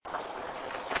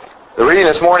The reading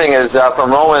this morning is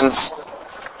from Romans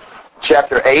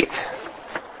chapter 8,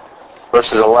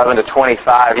 verses 11 to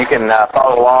 25. You can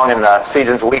follow along in the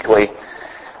Seasons Weekly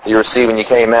you received when you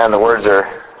came in. The words are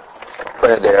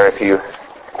printed there if you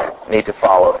need to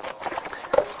follow.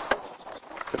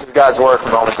 This is God's Word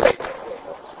from Romans 8.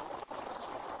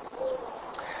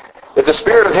 If the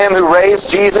Spirit of Him who raised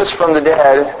Jesus from the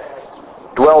dead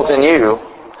dwells in you,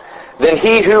 then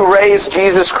He who raised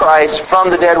Jesus Christ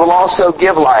from the dead will also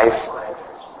give life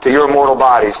to your mortal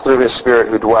bodies through His Spirit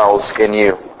who dwells in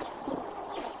you.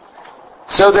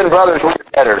 So then, brothers, we are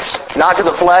debtors, not to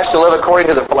the flesh, to live according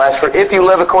to the flesh. For if you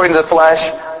live according to the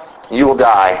flesh, you will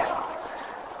die.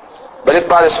 But if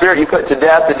by the Spirit you put to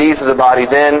death the deeds of the body,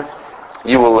 then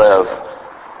you will live.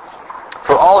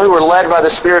 For all who are led by the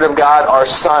Spirit of God are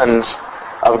sons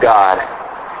of God.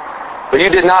 But you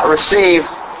did not receive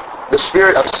the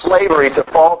spirit of slavery to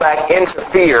fall back into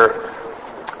fear,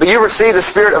 but you received the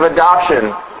spirit of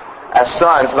adoption as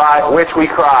sons, by which we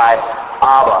cry,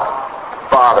 Abba,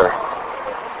 Father.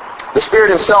 The Spirit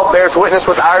Himself bears witness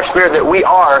with our spirit that we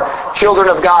are children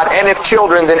of God, and if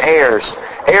children, then heirs,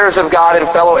 heirs of God and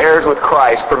fellow heirs with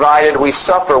Christ, provided we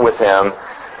suffer with Him,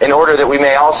 in order that we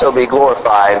may also be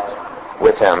glorified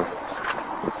with Him.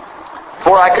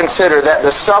 For I consider that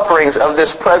the sufferings of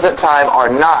this present time are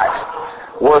not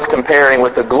worth comparing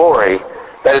with the glory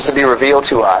that is to be revealed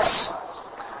to us.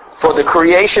 For the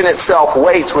creation itself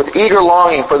waits with eager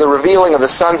longing for the revealing of the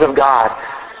sons of God.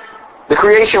 The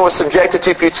creation was subjected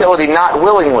to futility not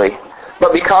willingly,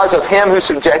 but because of Him who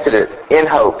subjected it, in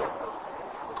hope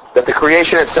that the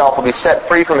creation itself will be set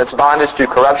free from its bondage to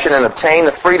corruption and obtain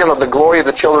the freedom of the glory of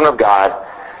the children of God.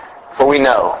 For we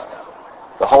know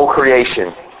the whole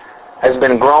creation has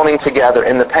been groaning together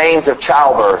in the pains of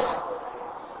childbirth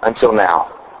until now.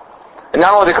 And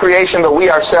not only the creation, but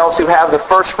we ourselves who have the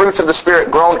first fruits of the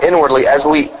Spirit groan inwardly as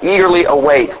we eagerly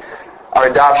await our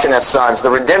adoption as sons, the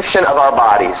redemption of our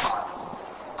bodies.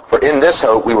 For in this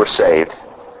hope we were saved.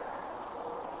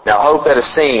 Now hope that is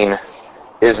seen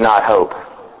is not hope.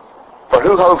 For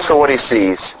who hopes for what he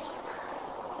sees?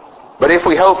 But if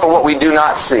we hope for what we do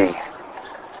not see,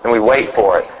 then we wait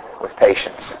for it with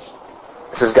patience.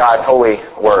 This is God's holy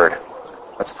word.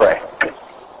 Let's pray.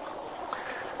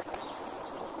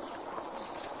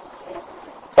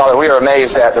 Father, we are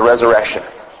amazed at the resurrection.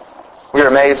 We are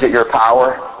amazed at your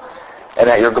power and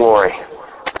at your glory.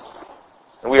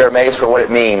 And we are amazed for what it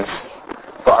means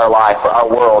for our life, for our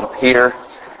world, here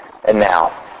and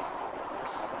now.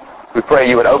 We pray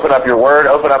you would open up your word,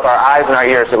 open up our eyes and our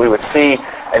ears, that we would see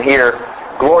and hear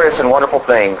glorious and wonderful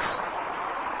things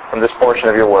from this portion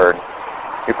of your word.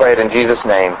 We pray it in Jesus'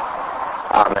 name.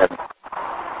 Amen.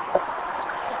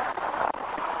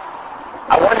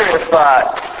 I wonder if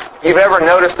you've ever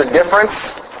noticed the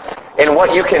difference in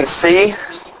what you can see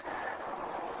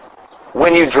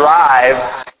when you drive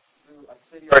through a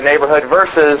city or a neighborhood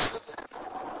versus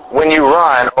when you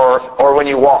run or when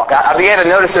you walk. I began to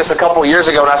notice this a couple years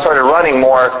ago when I started running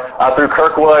more through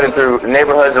Kirkwood and through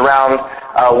neighborhoods around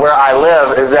where I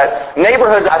live, is that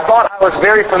neighborhoods I thought I was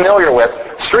very familiar with,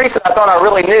 streets that I thought I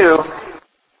really knew,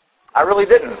 I really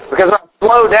didn't. Because when I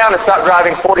slowed down and stopped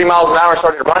driving 40 miles an hour and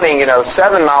started running,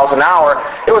 7 miles an hour,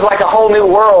 it was like a whole new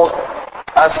world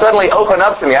suddenly opened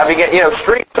up to me. I began,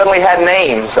 streets suddenly had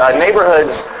names.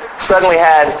 Neighborhoods suddenly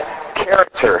had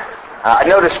character. I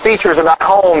noticed features about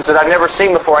homes that I'd never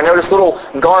seen before. I noticed little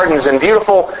gardens and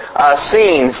beautiful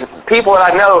scenes, people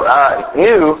that I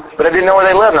knew, but I didn't know where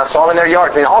they lived, and I saw them in their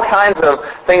yards. All kinds of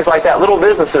things like that, little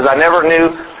businesses I never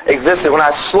knew existed. When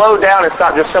I slowed down and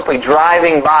stopped just simply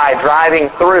driving by, driving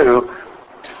through,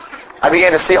 I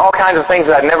began to see all kinds of things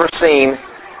that I'd never seen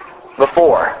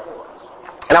before.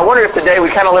 And I wonder if today we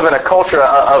kind of live in a culture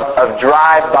of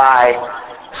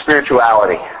drive-by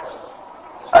spirituality.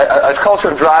 A culture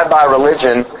of drive-by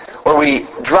religion where we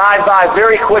drive by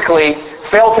very quickly,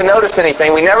 fail to notice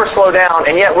anything, we never slow down,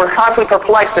 and yet we're constantly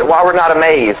perplexed at why we're not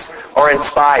amazed or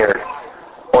inspired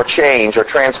or changed or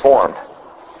transformed.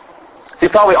 See,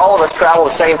 probably all of us travel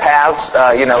the same paths,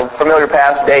 familiar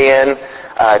paths day in,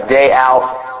 day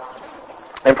out,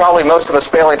 and probably most of us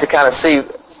failing to kind of see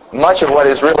much of what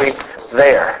is really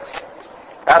there.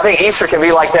 I think Easter can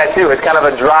be like that too. It's kind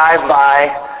of a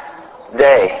drive-by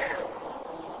day.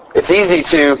 It's easy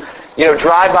to,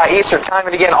 drive by Easter time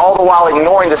and again, all the while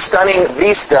ignoring the stunning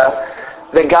vista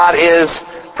that God is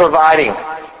providing.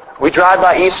 We drive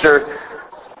by Easter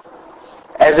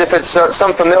as if it's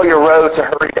some familiar road to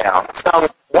hurry down, some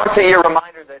once-a-year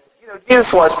reminder that,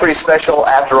 Jesus was pretty special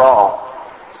after all.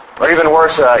 Or even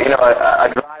worse, a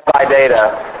drive-by day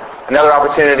to another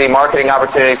opportunity, marketing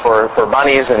opportunity for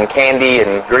bunnies and candy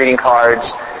and greeting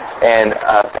cards. and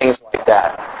things like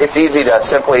that. It's easy to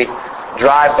simply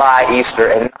drive by Easter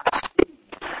and not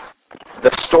see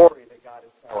the story that God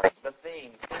is telling, the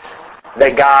thing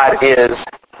that God is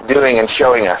doing and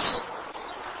showing us.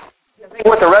 I think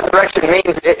what the resurrection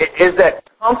means is that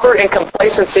comfort and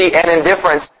complacency and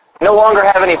indifference no longer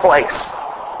have any place.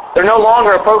 They're no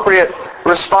longer appropriate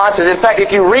responses. In fact,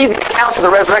 if you read the accounts of the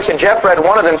resurrection, Jeff read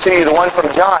one of them to you, the one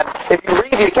from John. If you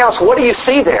read the accounts, what do you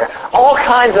see there? All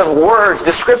kinds of words,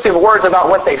 descriptive words about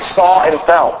what they saw and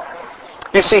felt.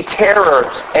 You see terror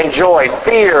and joy,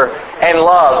 fear and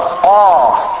love,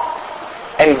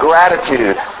 awe and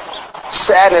gratitude,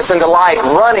 sadness and delight,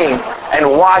 running and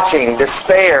watching,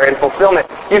 despair and fulfillment.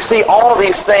 You see all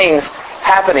these things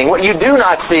happening. What you do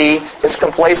not see is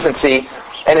complacency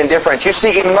and indifference. You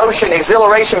see emotion,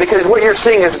 exhilaration, because what you're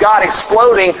seeing is God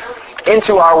exploding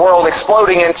into our world,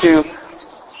 exploding into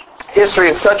history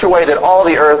in such a way that all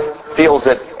the earth feels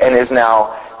it and is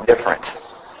now different.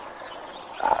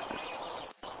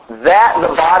 That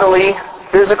the bodily,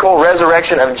 physical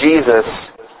resurrection of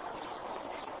Jesus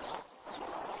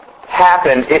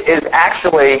happened, it is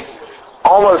actually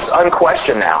almost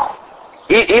unquestioned now.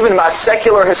 Even by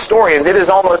secular historians, it is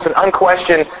almost an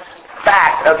unquestioned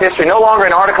fact of history. No longer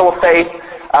an article of faith,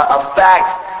 a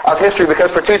fact of history,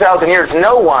 because for 2,000 years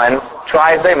no one,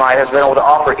 try as they might, has been able to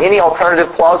offer any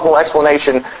alternative plausible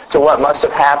explanation to what must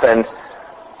have happened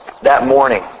that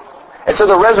morning. And so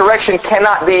the resurrection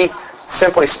cannot be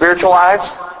simply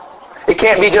spiritualized. It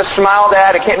can't be just smiled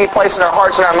at. It can't be placed in our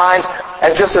hearts and our minds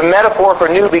as just a metaphor for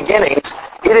new beginnings.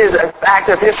 It is a fact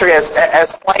of history as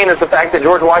plain as the fact that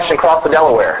George Washington crossed the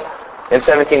Delaware in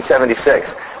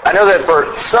 1776. I know that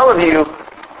for some of you,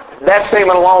 that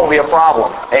statement alone will be a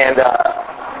problem, and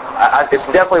it's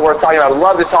definitely worth talking about. I'd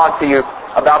love to talk to you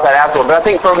about that afterward. But I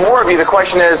think for more of you, the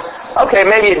question is, okay,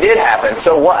 maybe it did happen,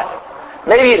 so what?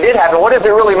 Maybe it did happen. What does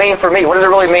it really mean for me? What does it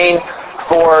really mean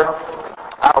for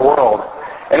our world?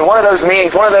 And one of those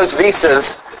meetings, one of those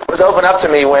visas, was opened up to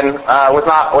me when with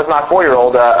my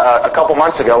 4-year-old a couple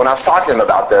months ago when I was talking to him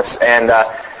about this. And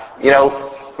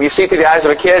when you see through the eyes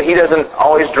of a kid, he doesn't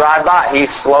always drive by.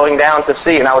 He's slowing down to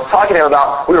see. And I was talking to him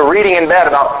about, we were reading in bed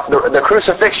about the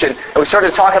crucifixion, and we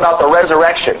started talking about the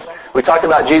resurrection. We talked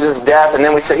about Jesus' death, and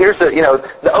then we said, here's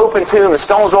the open tomb, the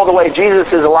stones rolled away,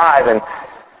 Jesus is alive. And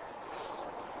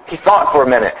he thought for a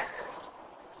minute,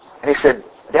 and he said,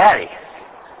 Daddy,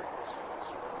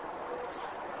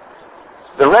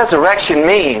 the resurrection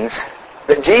means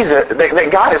that that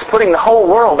God is putting the whole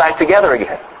world back together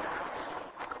again.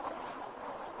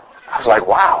 I was like,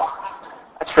 wow,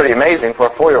 that's pretty amazing for a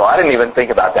 4-year-old. I didn't even think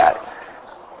about that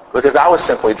because I was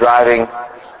simply driving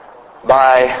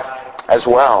by as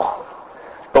well.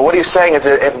 But what he's saying is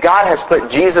that if God has put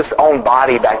Jesus' own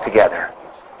body back together,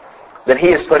 then he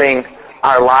is putting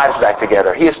our lives back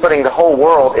together. He is putting the whole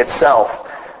world itself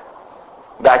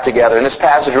back together. And this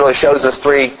passage really shows us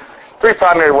three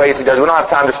primary ways he does. We don't have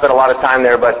time to spend a lot of time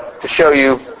there, but to show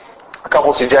you a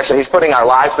couple suggestions. He's putting our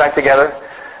lives back together.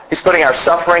 He's putting our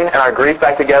suffering and our grief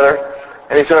back together.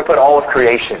 And he's going to put all of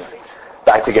creation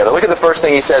back together. Look at the first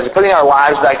thing he says, putting our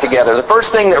lives back together. The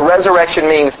first thing that resurrection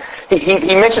means, he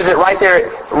mentions it right there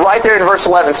in verse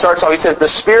 11. Starts off, he says, the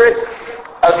Spirit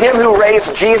of him who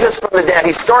raised Jesus from the dead.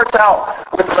 He starts out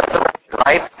with resurrection,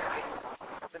 right?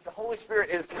 That the Holy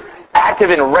Spirit is active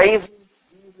in raising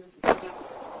Jesus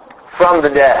from the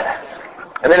dead.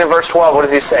 And then in verse 12, what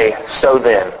does he say? So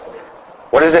then.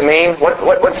 What does it mean?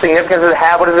 What significance does it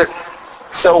have? What is it?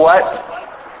 So what?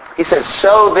 He says,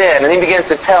 so then. And he begins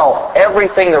to tell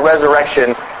everything the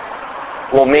resurrection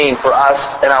will mean for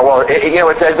us and our world.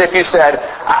 It's as if you said,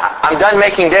 I'm done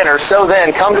making dinner, so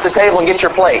then come to the table and get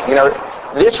your plate.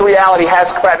 This reality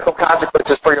has practical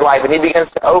consequences for your life. And he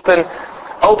begins to open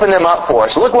them up for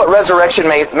us. Look what resurrection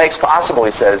makes possible,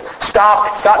 he says.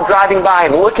 Stop driving by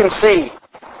and look and see.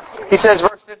 He says,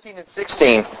 verse 15 and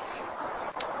 16,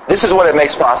 this is what it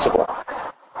makes possible.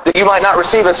 That you might not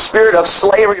receive a spirit of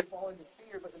slavery to fall into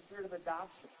fear, but the spirit of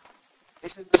adoption. He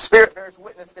says, the Spirit bears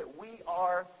witness that we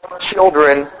are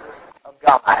children of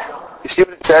God. You see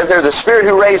what it says there? The Spirit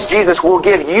who raised Jesus will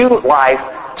give you life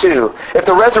too. If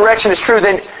the resurrection is true,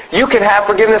 then you can have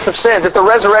forgiveness of sins. If the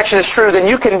resurrection is true, then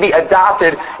you can be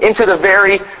adopted into the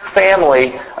very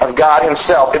family of God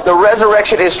himself. If the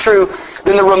resurrection is true,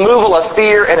 then the removal of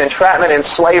fear and entrapment and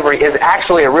slavery is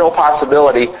actually a real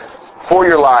possibility for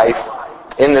your life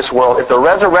in this world. If the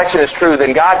resurrection is true,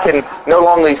 then God can no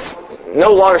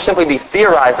longer simply be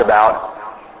theorized about.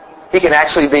 He can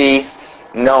actually be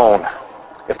known.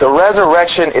 If the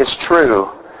resurrection is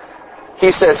true,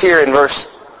 he says here in verse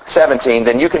 17,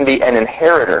 then you can be an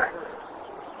inheritor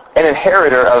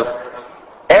of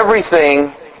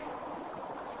everything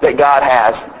that God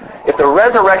has. If the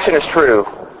resurrection is true,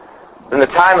 then the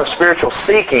time of spiritual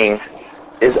seeking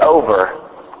is over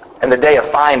and the day of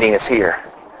finding is here.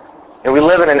 And we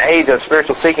live in an age of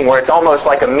spiritual seeking where it's almost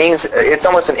like it's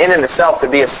almost an end in itself to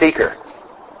be a seeker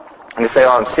and to say,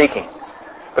 oh, I'm seeking.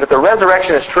 But if the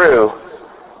resurrection is true,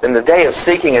 then the day of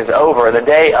seeking is over and the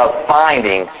day of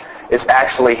finding is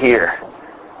actually here.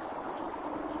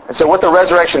 And so what the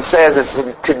resurrection says is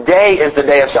today is the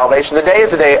day of salvation. The day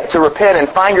is the day to repent and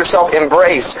find yourself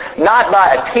embraced, not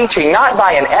by a teaching, not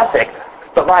by an ethic,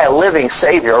 but by a living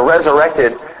Savior, a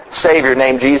resurrected Savior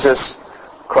named Jesus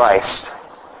Christ.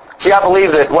 See, I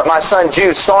believe that what my son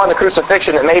Jude saw in the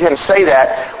crucifixion that made him say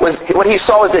that was what he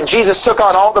saw was that Jesus took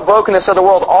on all the brokenness of the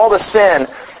world, all the sin,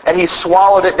 and he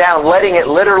swallowed it down, letting it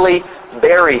literally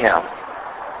bury him.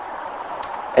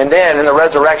 And then in the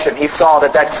resurrection, he saw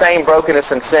that that same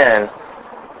brokenness and sin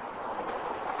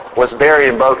was buried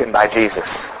and broken by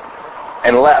Jesus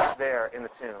and left there in the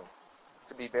tomb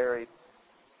to be buried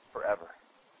forever.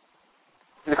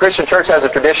 The Christian church has a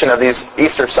tradition of these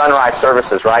Easter sunrise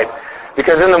services, right?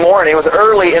 Because in the morning, it was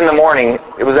early in the morning,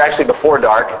 it was actually before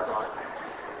dark,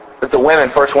 that the women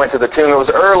first went to the tomb. It was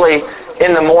early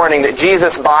in the morning that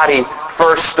Jesus' body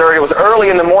first stirred. It was early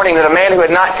in the morning that a man who had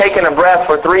not taken a breath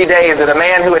for 3 days, that a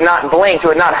man who had not blinked, who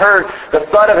had not heard the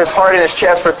thud of his heart in his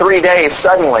chest for 3 days,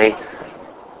 suddenly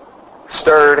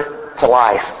stirred to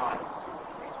life.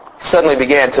 Suddenly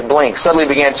began to blink, suddenly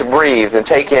began to breathe and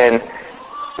take in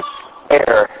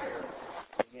air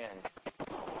again.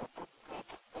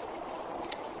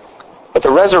 But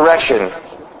the resurrection,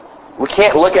 we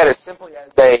can't look at it simply as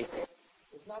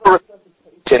it's not a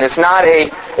resuscitation,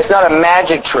 it's not a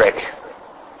magic trick.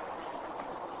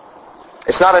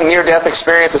 It's not a near-death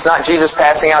experience. It's not Jesus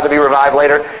passing out to be revived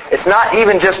later. It's not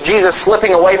even just Jesus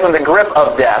slipping away from the grip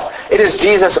of death. It is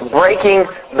Jesus breaking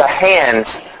the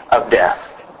hands of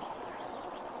death.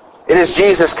 It is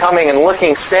Jesus coming and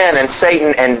looking sin and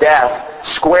Satan and death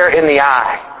square in the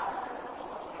eye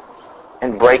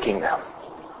and breaking them.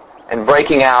 And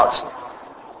breaking out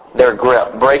their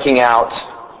grip, breaking out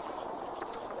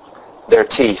their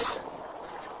teeth.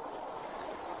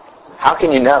 How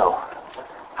can you know?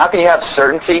 How can you have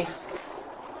certainty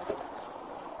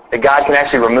that God can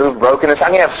actually remove brokenness? How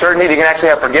can you have certainty that you can actually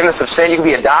have forgiveness of sin? You can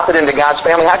be adopted into God's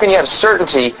family. How can you have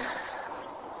certainty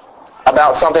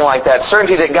about something like that?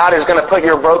 Certainty that God is going to put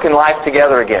your broken life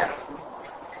together again.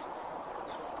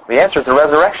 The answer is the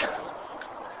resurrection.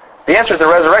 The answer to the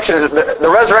resurrection is the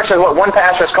resurrection is what one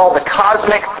pastor has called the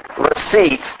cosmic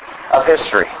receipt of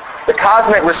history. The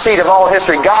cosmic receipt of all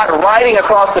history. God writing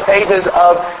across the pages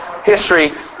of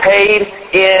history, paid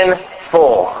in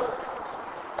full.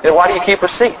 Then why do you keep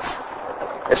receipts?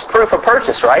 It's proof of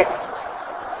purchase, right?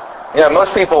 You know,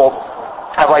 most people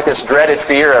have like this dreaded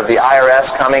fear of the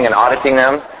IRS coming and auditing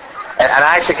them. And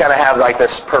I actually kind of have like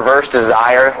this perverse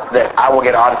desire that I will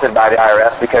get audited by the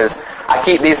IRS because I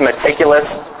keep these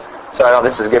meticulous. So I know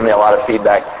this is giving me a lot of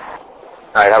feedback.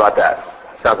 All right, how about that?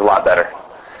 Sounds a lot better.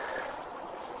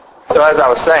 So as I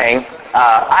was saying,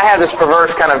 I have this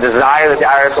perverse kind of desire that the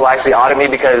IRS will actually audit me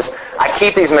because I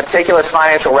keep these meticulous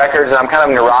financial records and I'm kind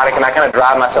of neurotic and I kind of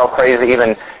drive myself crazy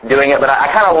even doing it. But I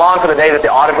kind of long for the day that the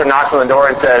auditor knocks on the door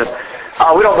and says,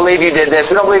 oh, we don't believe you did this.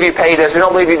 We don't believe you paid this. We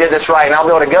don't believe you did this right. And I'll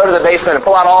be able to go to the basement and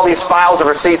pull out all these files of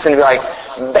receipts and be like,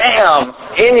 bam,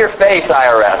 in your face,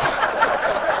 IRS.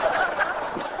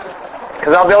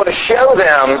 Because I'll be able to show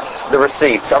them the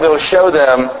receipts. I'll be able to show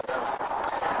them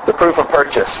the proof of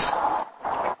purchase.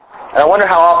 And I wonder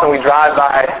how often we drive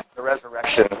by the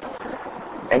resurrection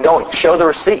and don't show the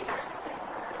receipt.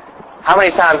 How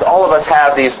many times all of us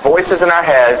have these voices in our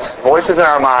heads, voices in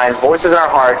our minds, voices in our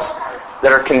hearts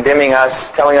that are condemning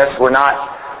us, telling us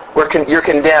you're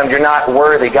condemned, you're not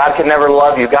worthy, God can never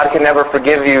love you, God can never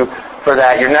forgive you for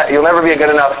that, you'll never be a good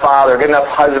enough father, a good enough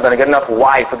husband, a good enough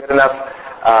wife, a good enough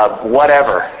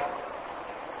whatever.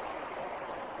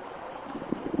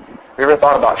 Have you ever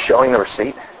thought about showing the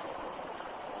receipt?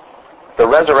 If the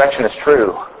resurrection is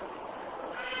true,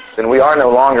 then we are no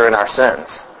longer in our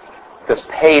sins, because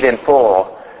paid in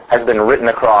full has been written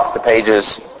across the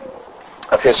pages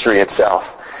of history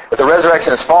itself. If the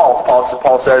resurrection is false,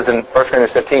 Paul says in 1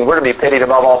 Corinthians 15, we're to be pitied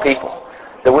above all people,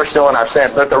 that we're still in our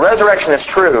sins. But if the resurrection is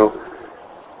true,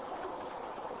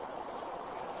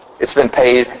 it's been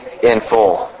paid in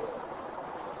full.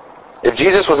 If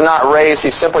Jesus was not raised,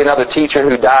 he's simply another teacher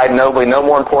who died nobly, no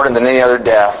more important than any other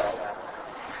death.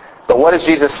 But what does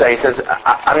Jesus say? He says,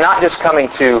 I'm not just coming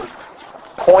to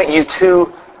point you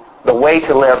to the way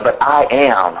to live, but I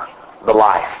am the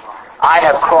life. I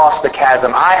have crossed the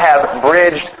chasm. I have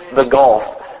bridged the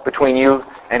gulf between you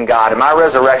and God. And my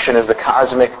resurrection is the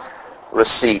cosmic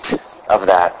receipt of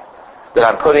that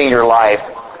I'm putting your life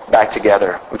back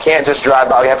together. We can't just drive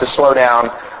by. We have to slow down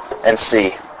and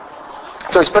see.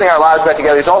 So he's putting our lives back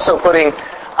together. He's also putting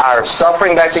our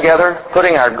suffering back together,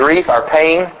 putting our grief, our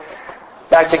pain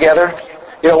back together.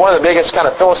 You know, one of the biggest kind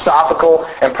of philosophical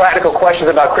and practical questions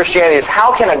about Christianity is,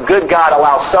 how can a good God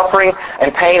allow suffering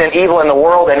and pain and evil in the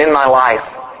world and in my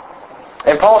life?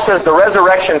 And Paul says the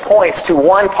resurrection points to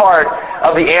one part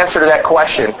of the answer to that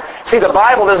question. See, the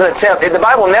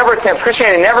Bible never attempts,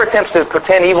 Christianity never attempts to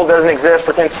pretend evil doesn't exist,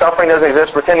 pretend suffering doesn't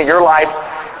exist, pretend that your life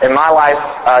and my life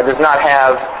does not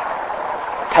have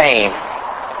pain.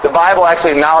 The Bible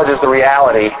actually acknowledges the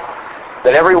reality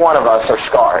that every one of us are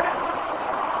scarred,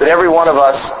 that every one of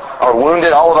us are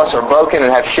wounded, all of us are broken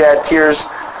and have shed tears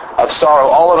of sorrow.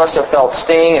 All of us have felt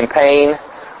sting and pain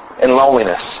and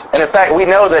loneliness. And in fact, we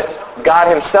know that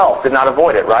God himself did not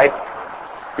avoid it, right?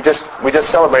 We just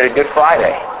celebrated Good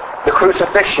Friday, the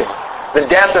crucifixion, the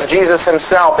death of Jesus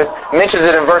himself. It mentions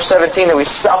it in verse 17 that we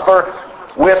suffer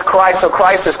with Christ. So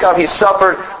Christ has come. He's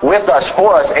suffered with us,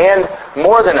 for us, and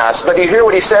more than us. But you hear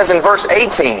what he says in verse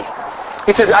 18.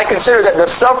 He says, I consider that the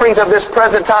sufferings of this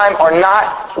present time are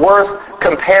not worth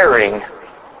comparing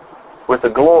with the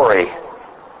glory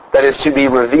that is to be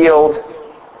revealed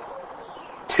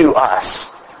to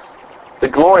us. The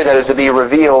glory that is to be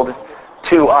revealed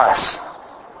to us.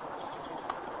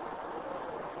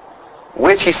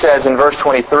 Which, he says in verse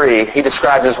 23, he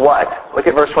describes as what? Look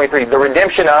at verse 23. The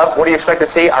redemption of, what do you expect to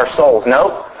see? Our souls.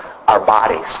 No, our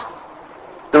bodies.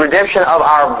 The redemption of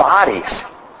our bodies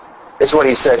is what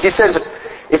he says. He says,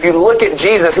 if you look at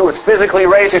Jesus, who was physically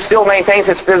raised, who still maintains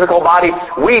his physical body,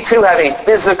 we too have a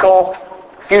physical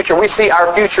future. We see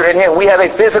our future in him. We have a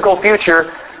physical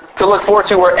future to look forward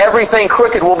to, where everything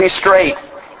crooked will be straight,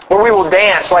 where we will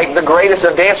dance like the greatest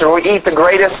of dancers, where we eat the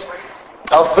greatest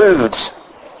of foods,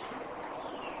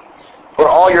 where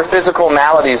all your physical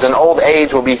maladies and old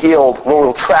age will be healed, where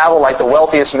we'll travel like the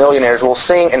wealthiest millionaires, we'll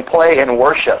sing and play and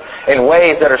worship in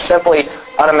ways that are simply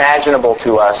unimaginable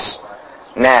to us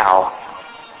now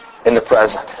in the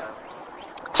present.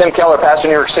 Tim Keller, pastor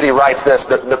in New York City, writes this.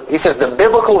 He says, the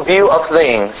biblical view of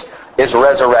things is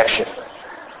resurrection.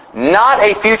 Not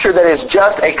a future that is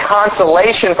just a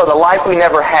consolation for the life we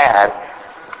never had,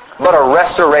 but a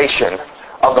restoration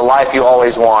of the life you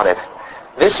always wanted.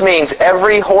 This means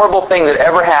every horrible thing that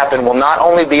ever happened will not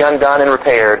only be undone and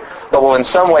repaired, but will in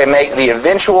some way make the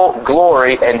eventual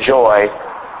glory and joy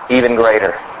even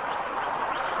greater.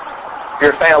 If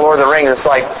you're a fan of Lord of the Rings, it's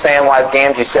like Samwise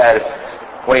Gamgee said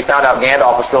when he found out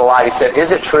Gandalf was still alive. He said,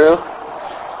 is it true?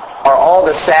 Are all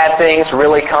the sad things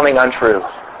really coming untrue?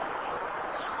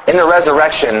 In the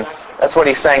resurrection, that's what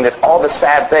he's saying, that all the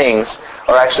sad things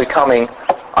are actually coming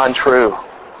untrue.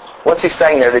 What's he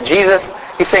saying there?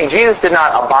 He's saying Jesus did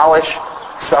not abolish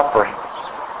suffering.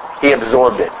 He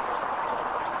absorbed it.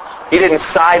 He didn't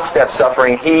sidestep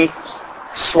suffering. He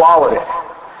swallowed it.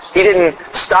 He didn't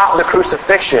stop the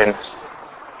crucifixion.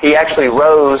 He actually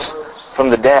rose from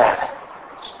the dead.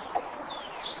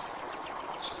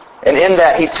 And in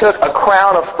that, he took a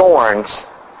crown of thorns,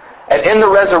 and in the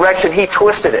resurrection, he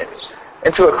twisted it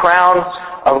into a crown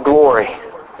of glory.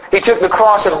 He took the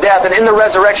cross of death, and in the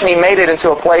resurrection, he made it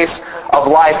into a place of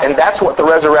life. And that's what the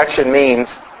resurrection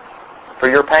means for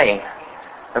your pain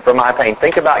and for my pain.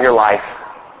 Think about your life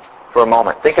for a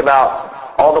moment. Think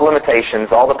about all the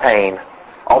limitations, all the pain,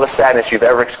 all the sadness you've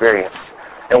ever experienced.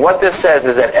 And what this says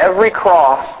is that every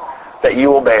cross that you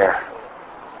will bear,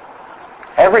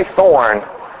 every thorn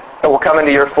that will come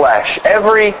into your flesh,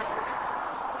 every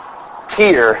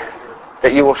tear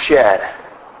that you will shed,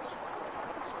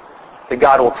 that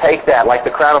God will take that like the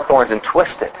crown of thorns and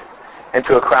twist it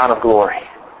into a crown of glory.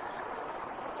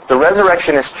 The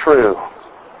resurrection is true.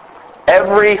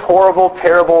 Every horrible,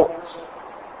 terrible,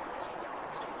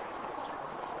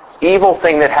 evil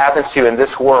thing that happens to you in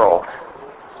this world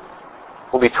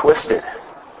will be twisted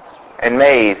and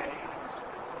made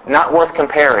not worth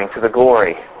comparing to the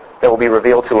glory that will be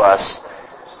revealed to us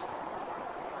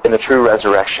in the true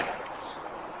resurrection.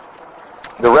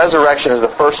 The resurrection is the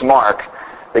first mark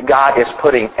that God is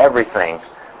putting everything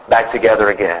back together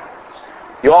again.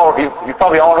 You've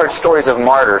probably all heard stories of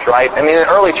martyrs, right? I mean, in the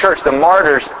early church, the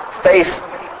martyrs faced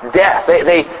death.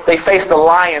 They faced the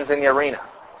lions in the arena.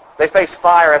 They faced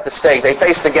fire at the stake. They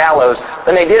faced the gallows.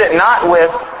 And they did it not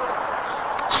with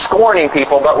scorning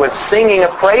people, but with singing of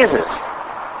praises.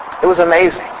 It was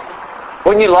amazing.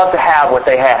 Wouldn't you love to have what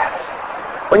they had?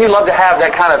 Wouldn't you love to have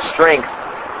that kind of strength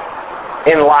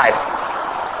in life?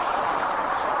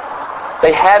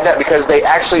 They had that because they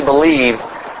actually believed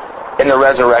in the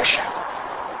resurrection.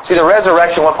 See, the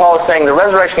resurrection, what Paul is saying, the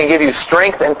resurrection can give you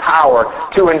strength and power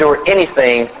to endure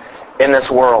anything in this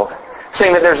world.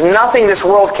 Saying that there's nothing this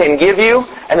world can give you,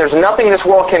 and there's nothing this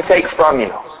world can take from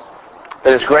you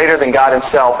that is greater than God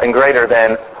himself and greater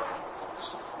than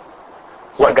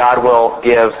what God will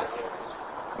give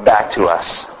back to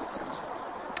us.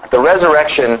 If the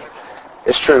resurrection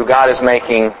is true, God is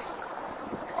making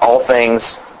all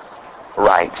things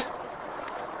right.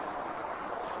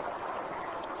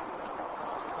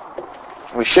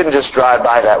 We shouldn't just drive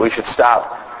by that. We should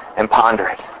stop and ponder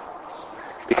it.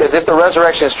 Because if the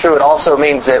resurrection is true, it also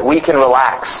means that we can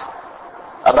relax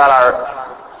about our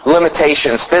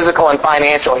limitations, physical and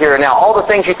financial, here and now. All the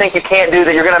things you think you can't do,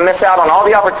 that you're going to miss out on, all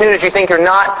the opportunities you think you're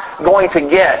not going to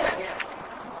get,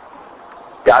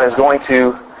 God is going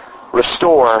to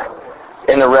restore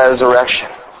in the resurrection.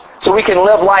 So we can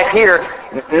live life here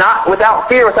not without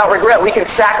fear, without regret. We can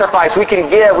sacrifice, we can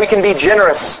give, we can be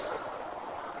generous.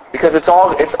 Because it's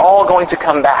all going to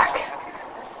come back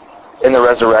in the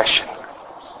resurrection.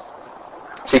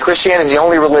 See, Christianity is the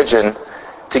only religion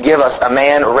to give us a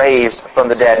man raised from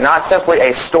the dead. Not simply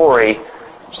a story,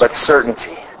 but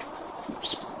certainty.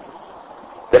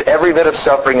 That every bit of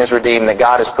suffering is redeemed, that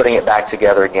God is putting it back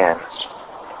together again.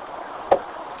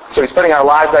 So he's putting our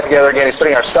lives back together again. He's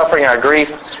putting our suffering, our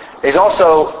grief. He's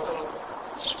also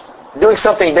doing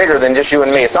something bigger than just you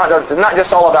and me. It's not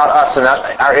just all about us and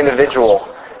our individual.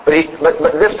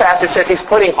 But this passage says he's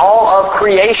putting all of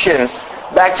creation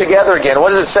back together again.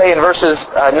 What does it say in verses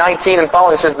 19 and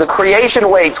following? It says, the creation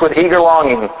waits with eager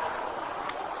longing.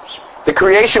 The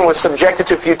creation was subjected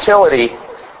to futility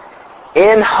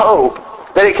in hope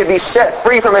that it could be set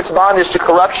free from its bondage to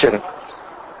corruption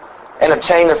and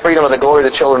obtain the freedom of the glory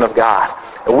of the children of God.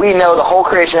 And we know the whole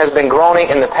creation has been groaning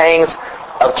in the pangs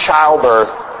of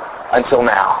childbirth until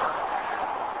now.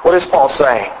 What is Paul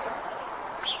saying?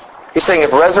 He's saying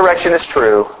if resurrection is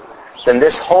true, then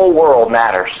this whole world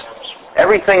matters.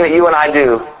 Everything that you and I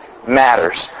do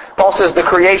matters. Paul says the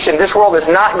creation, this world is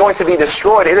not going to be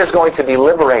destroyed. It is going to be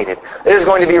liberated. It is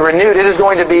going to be renewed. It is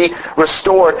going to be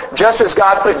restored. Just as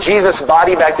God put Jesus'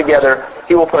 body back together,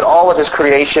 he will put all of his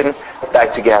creation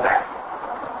back together.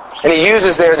 And he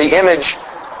uses there the image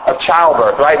of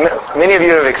childbirth, right? Many of you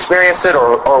have experienced it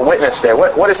or witnessed it.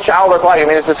 What is childbirth like? I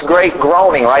mean, it's this great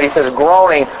groaning, right? He says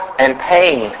groaning and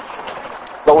pain,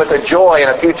 but with a joy and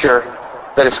a future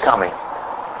that is coming.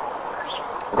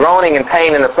 Groaning and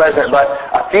pain in the present, but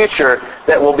a future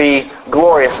that will be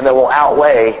glorious and that will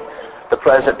outweigh the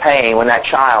present pain when that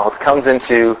child comes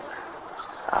into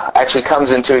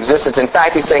existence. In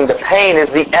fact, he's saying the pain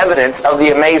is the evidence of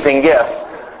the amazing gift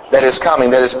that is coming,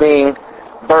 that is being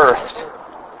birthed.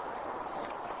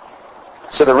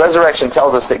 So the resurrection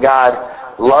tells us that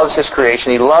God loves his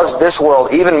creation. He loves this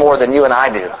world even more than you and I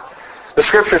do. The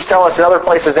scriptures tell us in other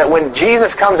places that when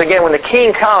Jesus comes again, when the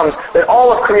King comes, that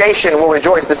all of creation will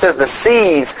rejoice. It says the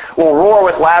seas will roar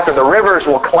with laughter, the rivers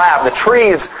will clap, the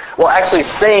trees will actually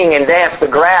sing and dance, the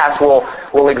grass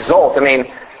will exult. I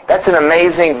mean, that's an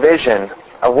amazing vision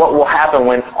of what will happen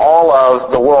when all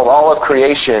of the world, all of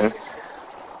creation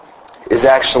is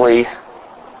actually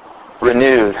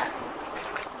renewed.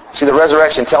 See, the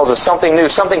resurrection tells us something new,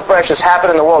 something fresh has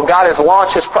happened in the world. God has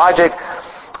launched his project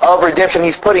of redemption.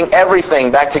 He's putting everything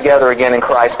back together again in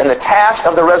Christ. And the task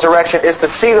of the resurrection is to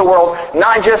see the world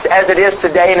not just as it is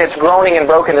today in its groaning and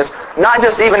brokenness, not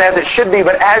just even as it should be,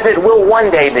 but as it will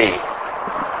one day be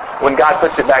when God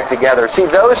puts it back together. See,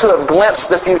 those who have glimpsed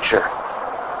the future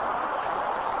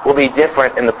will be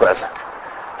different in the present.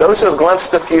 Those who have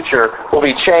glimpsed the future will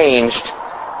be changed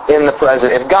in the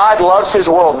present. If God loves his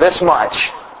world this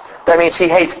much, that means he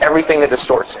hates everything that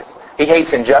distorts it. He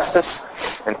hates injustice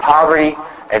and poverty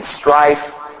and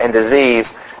strife and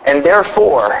disease. And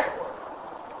therefore,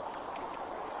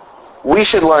 we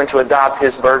should learn to adopt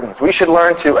his burdens. We should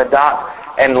learn to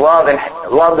adopt and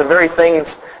love the very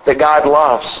things that God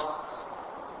loves.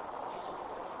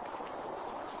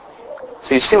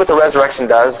 So you see what the resurrection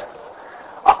does?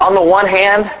 On the one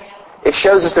hand, it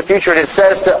shows us the future, and it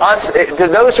says to us, to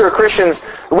those who are Christians,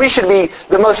 we should be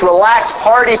the most relaxed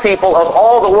party people of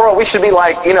all the world. We should be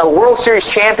like, World Series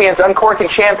champions uncorking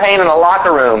champagne in a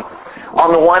locker room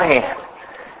on the one hand.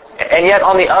 And yet,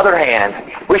 on the other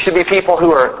hand, we should be people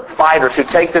who are fighters, who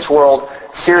take this world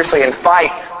seriously and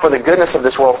fight for the goodness of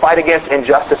this world, fight against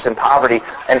injustice and poverty,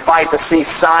 and fight to see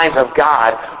signs of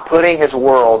God putting his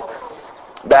world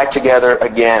back together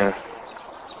again.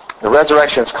 The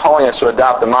resurrection is calling us to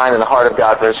adopt the mind and the heart of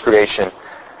God for his creation,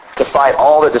 to fight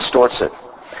all that distorts it.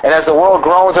 And as the world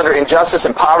groans under injustice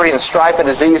and poverty and strife and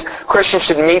disease, Christians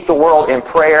should meet the world in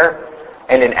prayer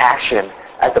and in action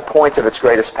at the points of its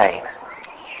greatest pain.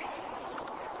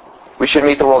 We should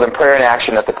meet the world in prayer and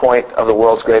action at the point of the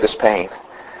world's greatest pain.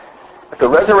 If the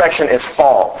resurrection is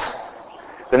false,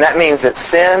 then that means that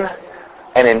sin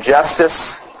and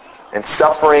injustice and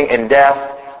suffering and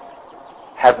death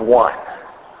have won.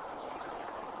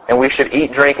 And we should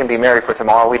eat, drink, and be merry, for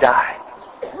tomorrow we die.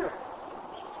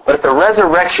 But if the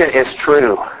resurrection is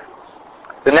true,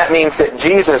 then that means that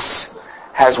Jesus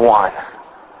has won.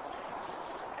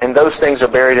 And those things are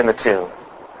buried in the tomb.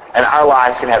 And our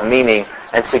lives can have meaning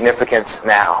and significance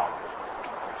now.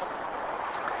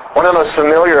 One of the most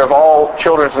familiar of all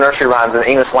children's nursery rhymes in the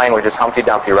English language is Humpty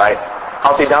Dumpty, right?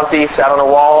 Humpty Dumpty sat on a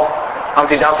wall.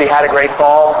 Humpty Dumpty had a great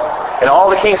fall. And all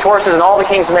the king's horses and all the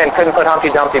king's men couldn't put Humpty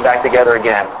Dumpty back together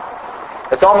again.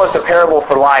 It's almost a parable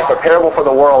for life, a parable for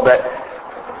the world that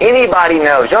anybody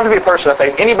knows. You don't have to be a person of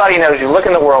faith. Anybody knows. You look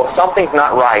in the world, something's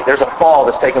not right. There's a fall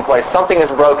that's taken place. Something is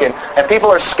broken. And people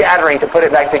are scattering to put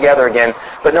it back together again.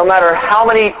 But no matter how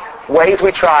many ways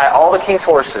we try, all the king's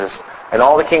horses and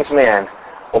all the king's men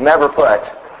will never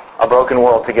put a broken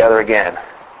world together again.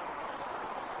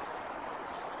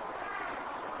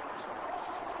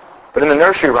 But in the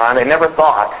nursery rhyme, they never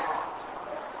thought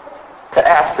to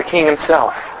ask the king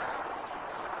himself.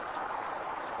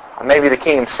 Or maybe the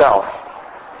king himself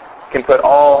can put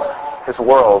all his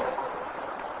world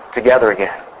together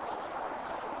again.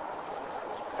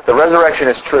 If the resurrection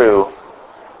is true,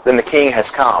 then the king has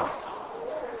come.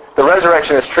 If the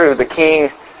resurrection is true, the king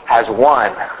has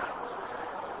won.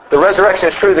 If the resurrection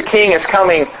is true, the king is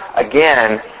coming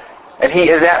again, and he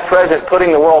is at present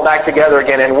putting the world back together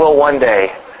again and will one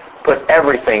day put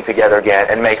everything together again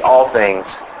and make all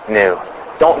things new.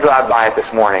 Don't drive by it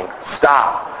this morning.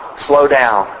 Stop. Slow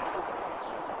down.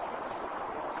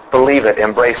 Believe it,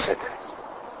 embrace it,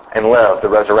 and live the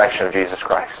resurrection of Jesus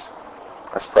Christ.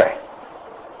 Let's pray.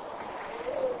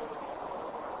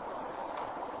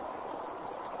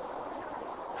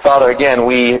 Father, again,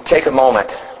 we take a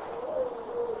moment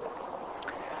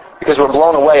because we're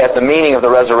blown away at the meaning of the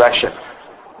resurrection.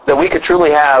 That we could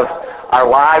truly have our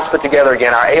lives put together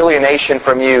again, our alienation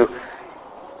from you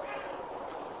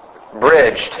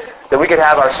bridged. That we could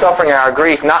have our suffering and our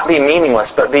grief not be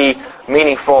meaningless, but be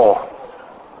meaningful.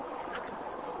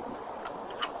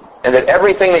 And that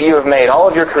everything that you have made, all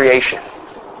of your creation,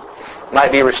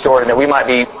 might be restored, and that we might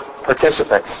be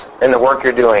participants in the work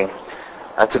you're doing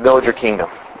to build your kingdom.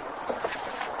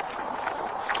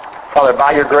 Father,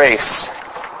 by your grace,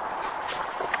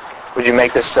 would you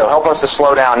make this so? Help us to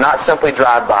slow down, not simply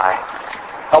drive by.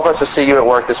 Help us to see you at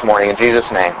work this morning. In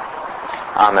Jesus' name,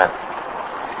 amen.